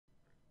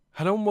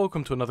Hello and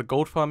welcome to another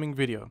gold farming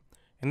video.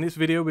 In this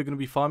video we're going to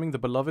be farming the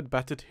beloved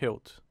Battered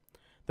Hilt.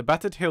 The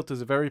Battered Hilt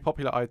is a very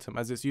popular item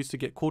as it's used to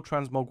get cool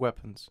transmog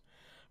weapons.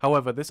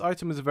 However, this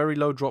item is a very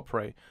low drop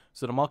rate,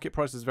 so the market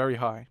price is very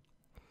high.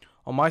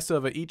 On my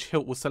server each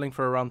hilt was selling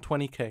for around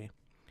 20k.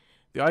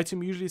 The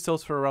item usually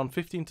sells for around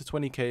 15 to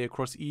 20k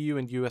across EU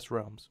and US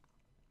realms.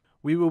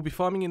 We will be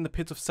farming in the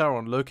pit of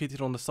Saron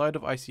located on the side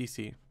of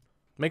ICC.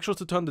 Make sure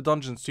to turn the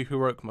dungeons to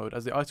heroic mode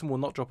as the item will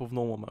not drop off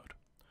normal mode.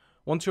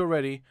 Once you're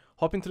ready,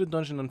 hop into the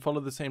dungeon and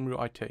follow the same route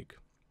I take.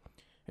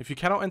 If you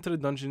cannot enter the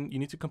dungeon, you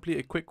need to complete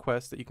a quick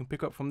quest that you can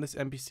pick up from this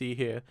NPC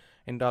here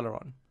in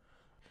Saron.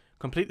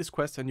 Complete this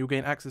quest and you'll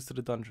gain access to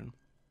the dungeon.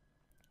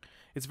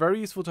 It's very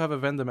useful to have a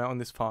vendor mount on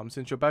this farm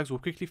since your bags will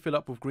quickly fill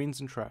up with greens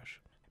and trash.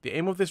 The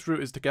aim of this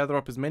route is to gather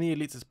up as many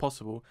elites as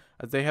possible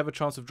as they have a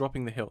chance of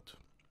dropping the hilt.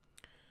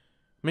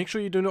 Make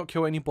sure you do not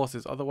kill any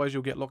bosses, otherwise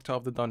you'll get locked out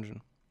of the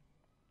dungeon.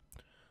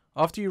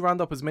 After you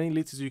round up as many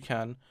elites as you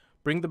can,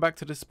 bring them back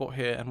to this spot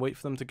here and wait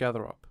for them to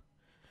gather up.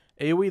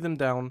 AoE them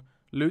down,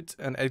 loot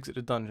and exit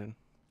the dungeon.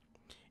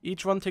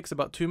 Each run takes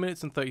about 2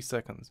 minutes and 30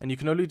 seconds, and you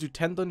can only do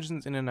 10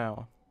 dungeons in an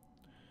hour.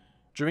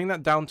 During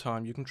that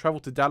downtime, you can travel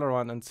to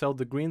Saron and sell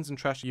the greens and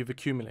trash you've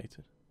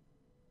accumulated.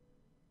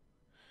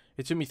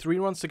 It took me 3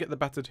 runs to get the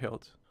Battered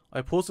Hilt.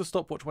 I paused the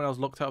stopwatch when I was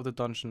locked out of the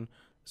dungeon,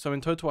 so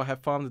in total I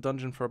have farmed the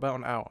dungeon for about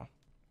an hour.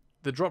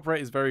 The drop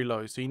rate is very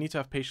low, so you need to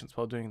have patience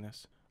while doing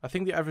this. I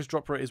think the average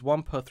drop rate is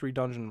 1 per 3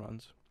 dungeon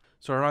runs,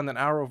 so around an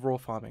hour of raw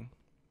farming.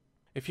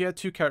 If you had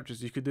 2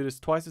 characters, you could do this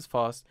twice as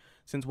fast,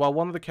 since while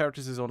one of the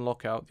characters is on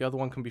lockout, the other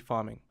one can be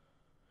farming.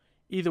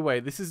 Either way,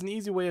 this is an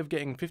easy way of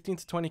getting 15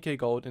 to 20k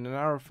gold in an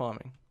hour of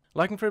farming.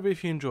 Like and favorite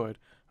if you enjoyed,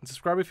 and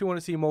subscribe if you want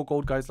to see more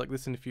gold guides like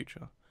this in the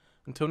future.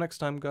 Until next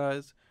time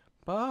guys,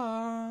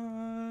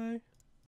 bye!